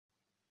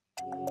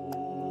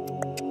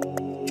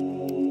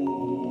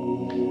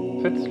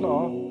Fitts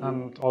law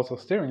and also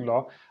steering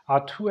law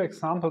are two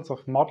examples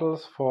of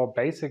models for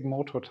basic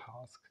motor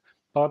tasks.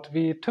 But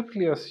we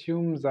typically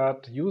assume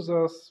that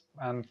users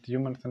and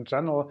humans in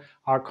general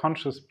are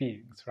conscious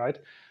beings, right?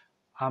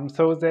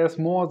 So there's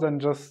more than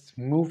just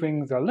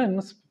moving their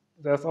limbs.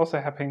 There's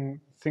also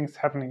things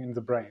happening in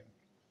the brain.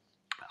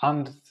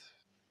 And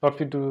what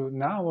we do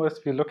now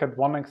is we look at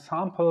one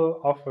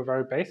example of a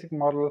very basic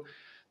model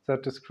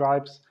that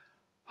describes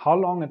how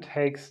long it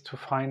takes to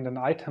find an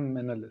item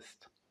in a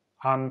list.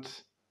 And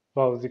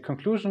well, the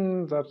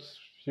conclusion that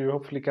you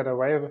hopefully get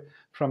away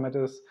from it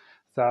is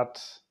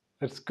that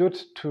it's good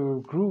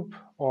to group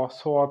or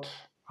sort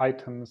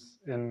items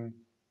in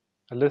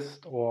a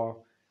list or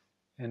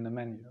in a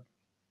menu.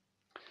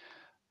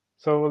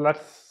 So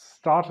let's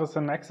start with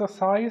an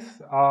exercise.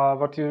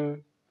 What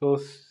you will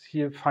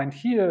find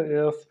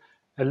here is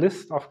a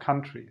list of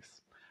countries.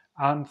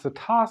 And the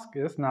task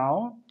is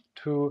now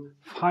to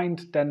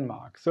find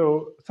Denmark.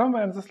 So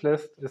somewhere in this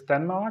list is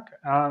Denmark,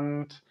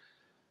 and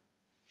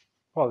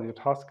well, your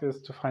task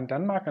is to find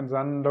Denmark and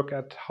then look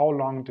at how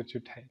long did you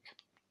take.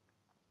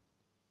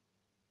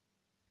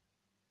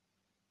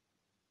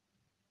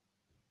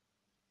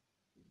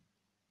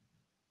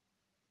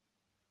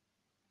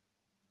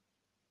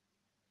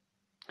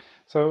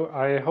 So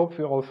I hope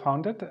you all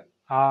found it.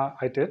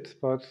 I did,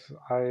 but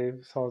I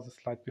saw the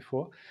slide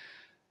before.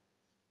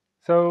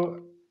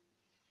 So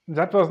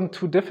that wasn't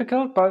too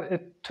difficult, but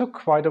it took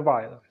quite a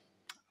while.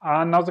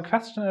 And now the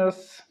question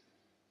is,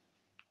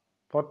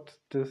 what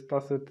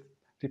does it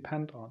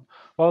depend on?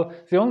 Well,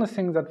 the only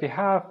thing that we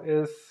have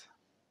is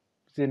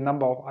the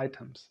number of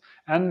items.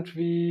 And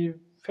we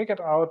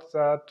figured out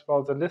that,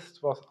 well, the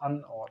list was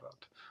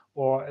unordered,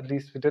 or at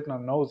least we did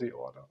not know the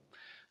order.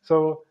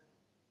 So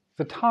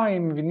the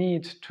time we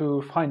need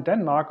to find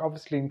Denmark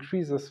obviously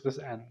increases with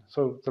n.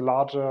 So the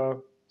larger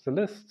the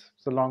list,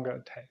 the longer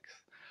it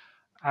takes.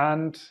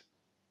 And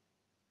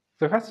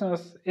the question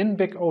is, in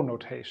big O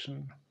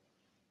notation,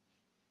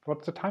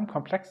 what's the time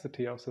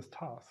complexity of this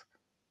task?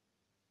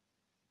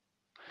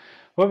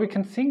 Well, we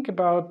can think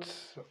about,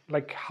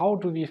 like, how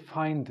do we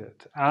find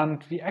it?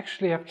 And we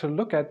actually have to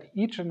look at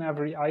each and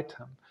every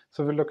item.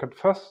 So we look at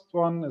first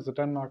one, is it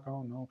Denmark?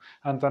 Oh no.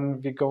 And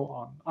then we go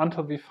on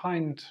until we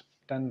find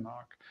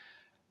Denmark.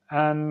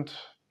 And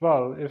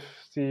well, if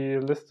the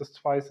list is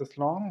twice as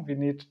long, we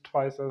need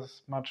twice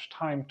as much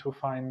time to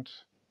find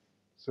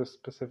this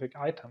specific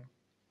item.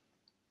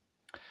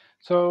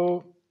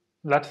 So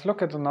let's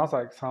look at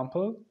another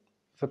example.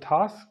 The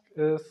task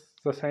is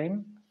the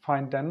same,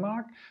 find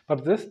Denmark,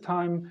 but this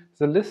time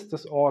the list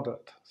is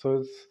ordered. So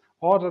it's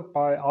ordered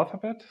by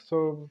alphabet.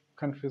 So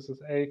countries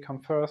with A come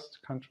first,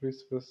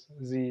 countries with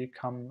Z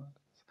come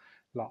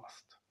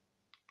last.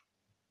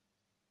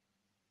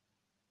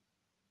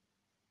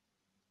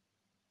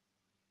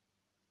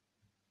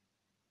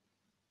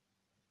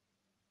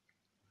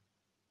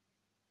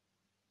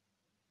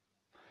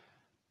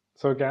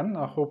 So again,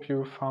 I hope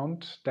you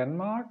found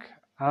Denmark.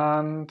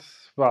 And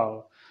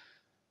well,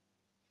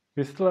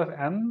 we still have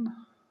n,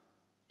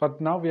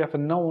 but now we have a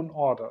known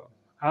order.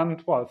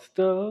 And well,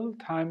 still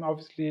time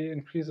obviously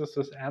increases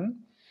with n,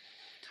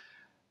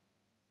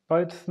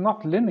 but it's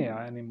not linear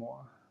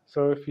anymore.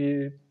 So if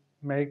we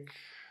make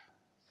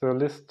the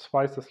list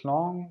twice as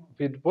long,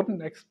 we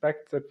wouldn't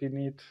expect that we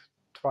need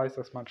twice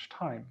as much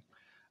time.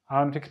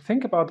 And we can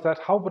think about that,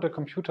 how would a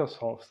computer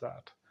solve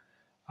that?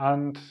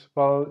 And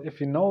well, if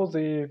we know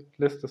the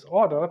list is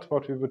ordered,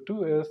 what we would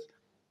do is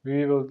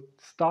we will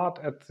start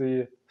at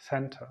the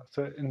center.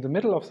 So in the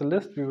middle of the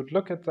list, we would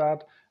look at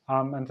that,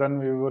 and then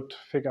we would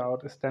figure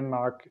out, is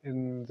Denmark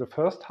in the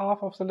first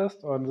half of the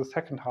list or in the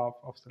second half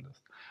of the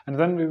list? And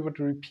then we would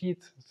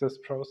repeat this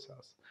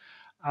process.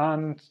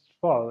 And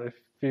well, if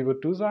we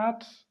would do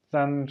that,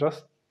 then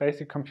just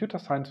basic computer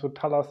science would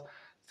tell us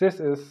this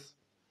is,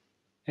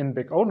 in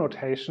big O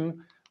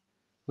notation,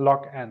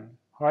 log n,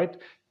 right?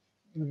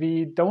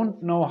 We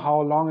don't know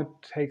how long it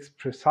takes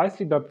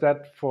precisely, but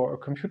that for a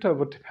computer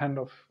would depend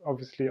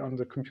obviously on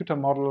the computer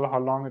model, how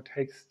long it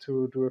takes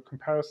to do a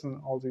comparison,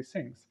 all these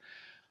things.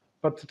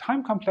 But the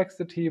time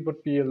complexity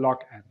would be log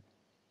n.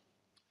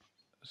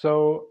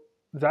 So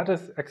that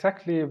is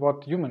exactly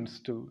what humans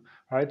do,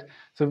 right?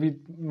 So we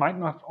might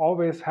not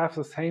always have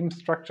the same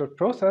structured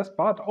process,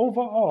 but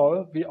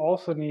overall, we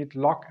also need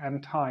log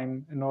n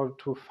time in order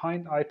to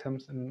find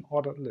items in an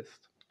ordered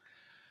list.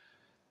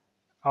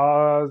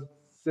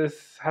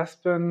 This has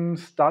been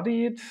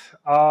studied.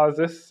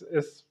 This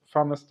is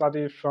from a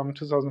study from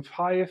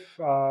 2005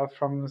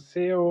 from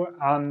SEO,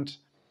 and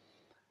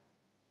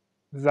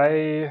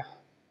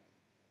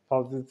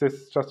this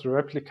is just a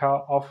replica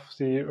of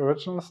the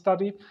original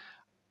study.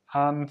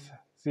 And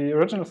the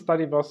original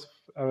study was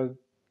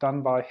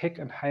done by Hick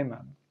and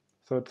Hyman.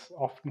 So it's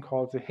often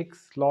called the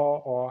Hick's law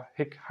or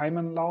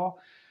Hick-Hyman law.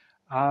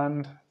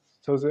 And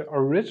so the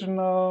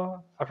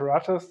original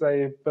apparatus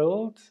they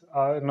built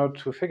in order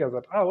to figure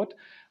that out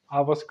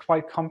was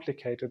quite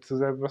complicated. So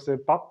there was a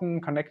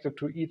button connected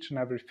to each and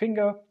every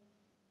finger,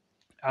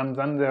 and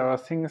then there are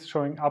things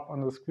showing up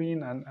on the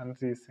screen and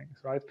these things,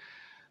 right?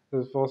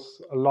 This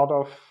was a lot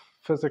of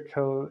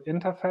physical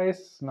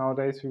interface.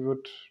 Nowadays, we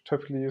would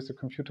typically use a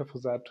computer for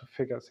that to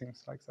figure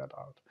things like that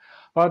out.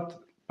 But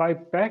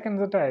back in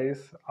the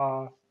days,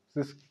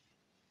 this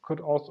could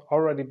also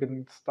already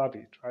been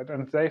studied, right?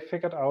 And they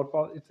figured out,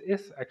 well, it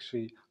is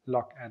actually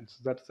log n,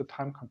 so that's the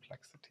time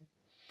complexity.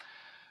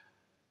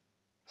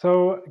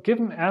 So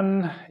given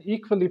n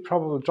equally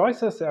probable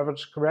choices, the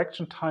average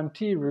correction time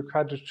t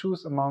required to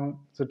choose among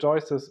the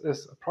choices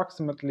is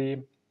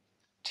approximately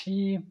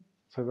t,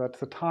 so that's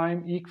the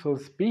time,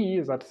 equals b,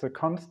 that's the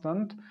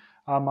constant,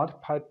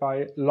 multiplied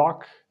by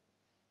log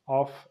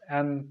of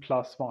n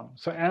plus 1.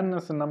 So n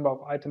is the number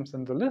of items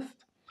in the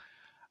list,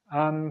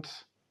 and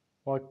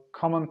what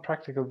common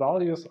practical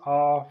values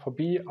are for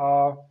b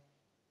are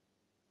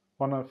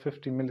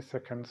 150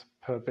 milliseconds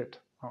per bit.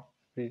 Oh,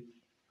 we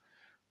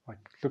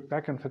look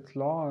back in Fitz's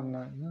law and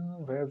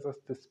where does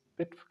this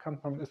bit come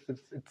from?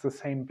 It's the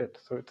same bit,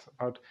 so it's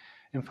about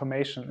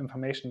information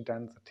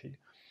density.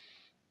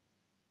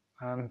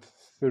 And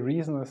the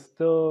reason is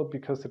still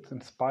because it's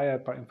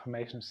inspired by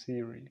information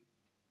theory.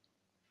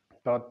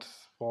 But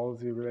well,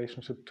 the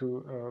relationship to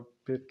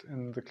a bit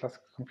in the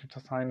classical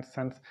computer science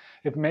sense,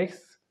 it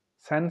makes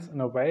sense in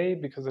a way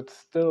because it's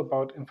still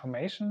about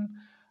information.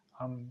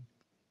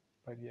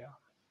 But yeah.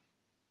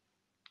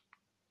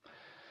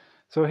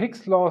 So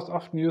Hick's law is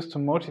often used to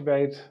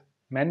motivate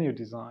menu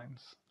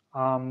designs.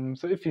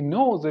 So if we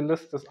know the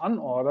list is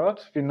unordered,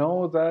 we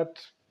know that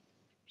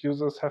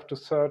users have to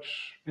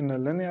search in a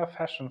linear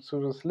fashion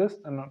through this list,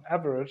 and on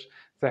average,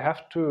 they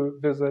have to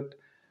visit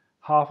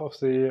half of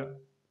the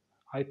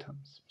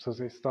items. So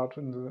they start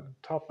in the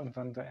top and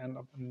then they end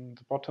up in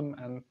the bottom,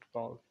 and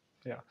well,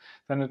 yeah,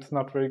 then it's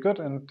not very good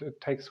and it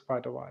takes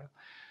quite a while.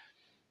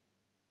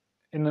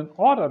 In an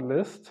ordered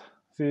list,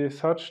 the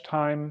search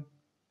time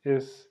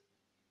is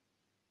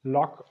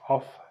log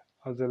of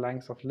the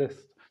length of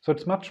list. So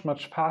it's much,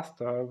 much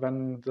faster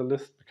when the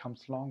list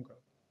becomes longer.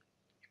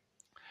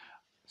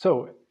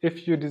 So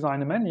if you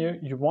design a menu,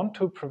 you want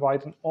to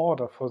provide an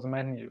order for the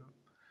menu.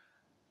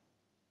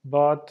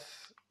 But,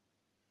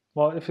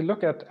 well, if you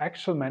look at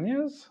actual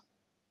menus,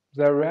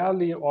 they're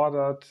rarely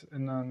ordered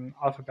in an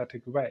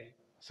alphabetic way.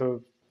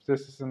 So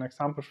this is an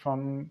example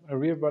from a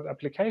real-world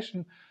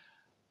application.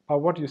 But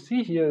what you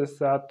see here is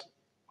that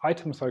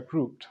items are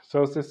grouped.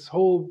 So it's this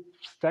whole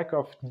stack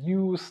of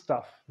new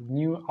stuff,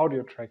 new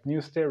audio track,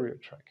 new stereo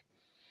track.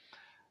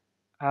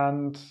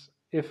 And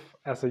if,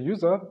 as a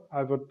user,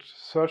 I would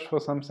search for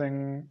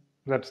something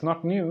that's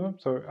not new,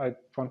 so I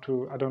want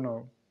to, I don't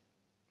know,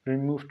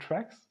 remove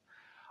tracks,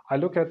 I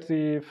look at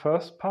the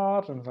first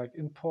part and like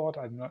import,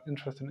 I'm not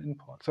interested in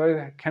import. So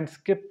I can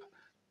skip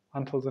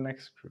until the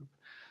next group.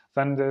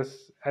 Then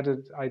there's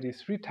added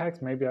ID3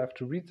 tags, maybe I have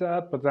to read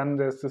that, but then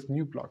there's this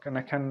new block and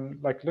I can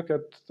like look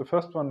at the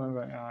first one and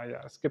then,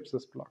 yeah, skip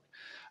this block.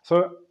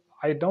 So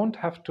I don't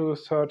have to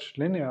search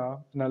in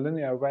a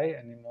linear way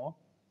anymore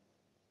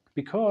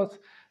because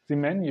the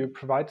menu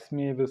provides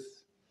me with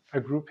a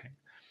grouping.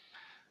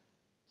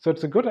 So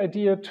it's a good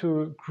idea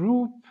to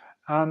group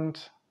and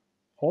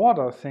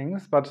order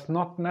things, but it's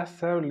not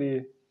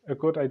necessarily a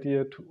good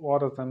idea to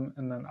order them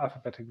in an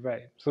alphabetic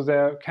way. So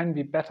there can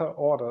be better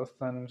orders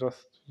than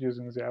just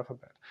using the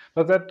alphabet.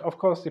 But that, of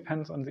course,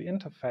 depends on the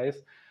interface.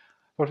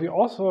 But we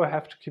also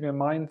have to keep in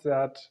mind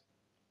that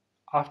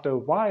after a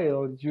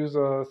while,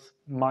 users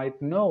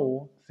might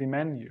know the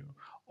menu,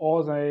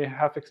 or they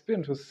have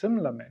experience with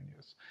similar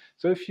menus.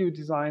 So if you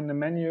design a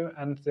menu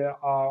and there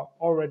are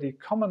already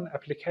common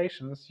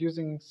applications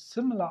using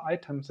similar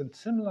items in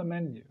similar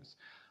menus,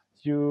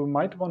 you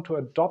might want to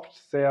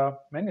adopt their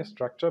menu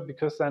structure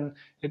because then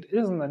it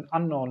isn't an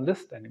unknown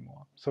list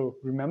anymore. So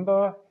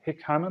remember,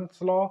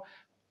 Hick-Hyman's law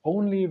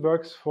only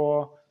works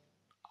for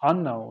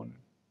unknown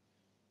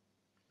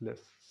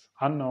lists,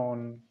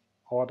 unknown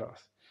orders,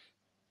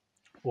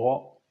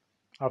 or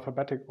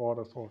alphabetic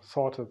orders or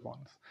sorted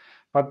ones.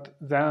 But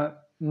they're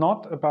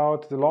not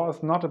about, the law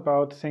is not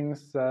about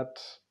things that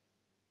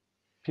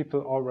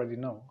people already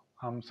know.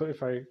 So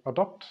if I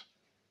adopt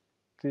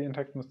the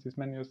interaction with these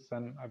menus,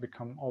 then I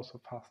become also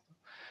faster.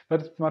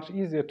 But it's much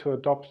easier to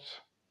adopt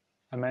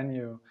a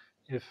menu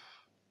if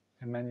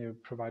a menu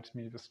provides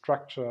me with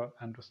structure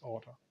and with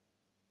order.